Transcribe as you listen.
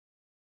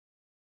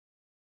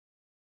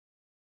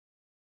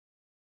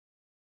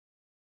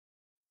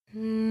The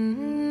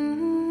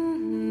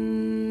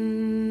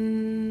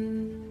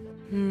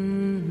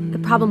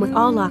problem with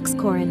all locks,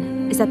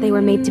 Corrin, is that they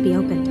were made to be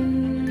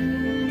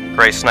opened.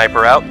 Gray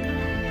Sniper out.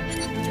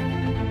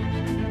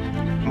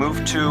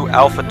 Move to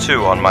Alpha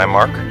 2 on my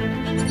mark.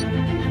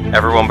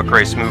 Everyone but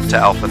Grace move to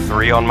Alpha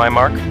 3 on my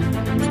mark.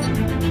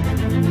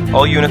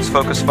 All units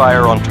focus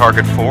fire on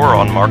Target 4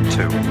 on Mark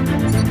 2.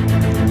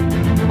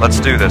 Let's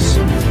do this.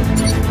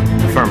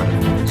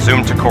 Affirmative.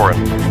 Zoom to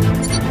Corrin.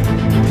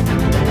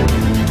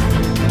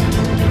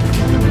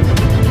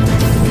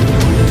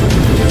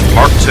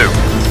 Mark 2.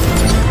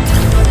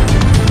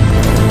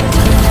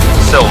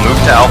 Sil, move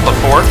to Alpha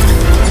 4.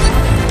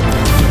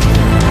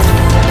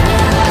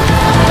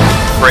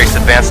 Grace,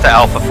 advance to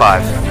Alpha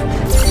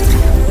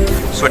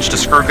 5. Switch to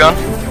Screw Gun.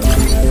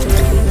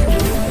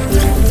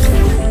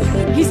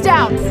 He's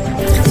down!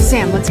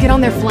 Sam, let's get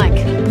on their flank.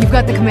 You've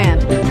got the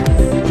command.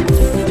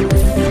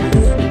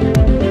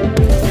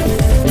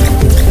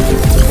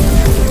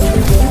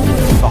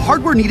 The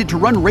hardware needed to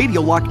run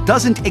Radiolock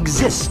doesn't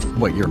exist.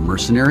 What, you're a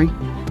mercenary?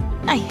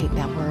 I hate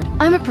that word.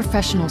 I'm a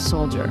professional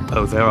soldier.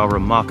 Oh, there are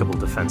remarkable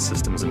defense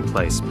systems in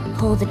place.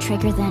 Pull the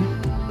trigger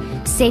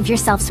then. Save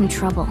yourself some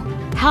trouble.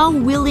 How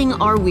willing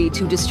are we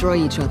to destroy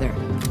each other?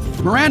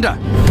 Miranda!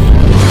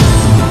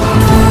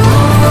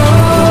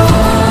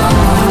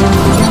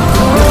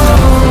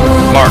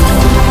 Mark.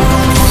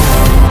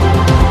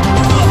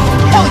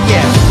 Hell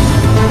yeah!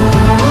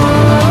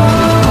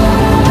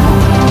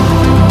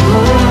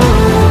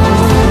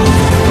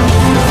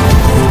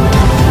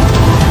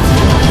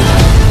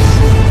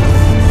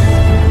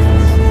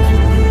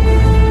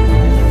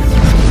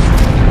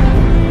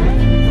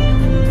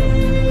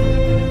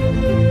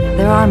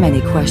 There are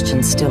many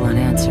questions still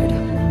unanswered.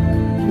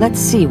 Let's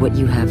see what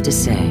you have to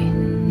say.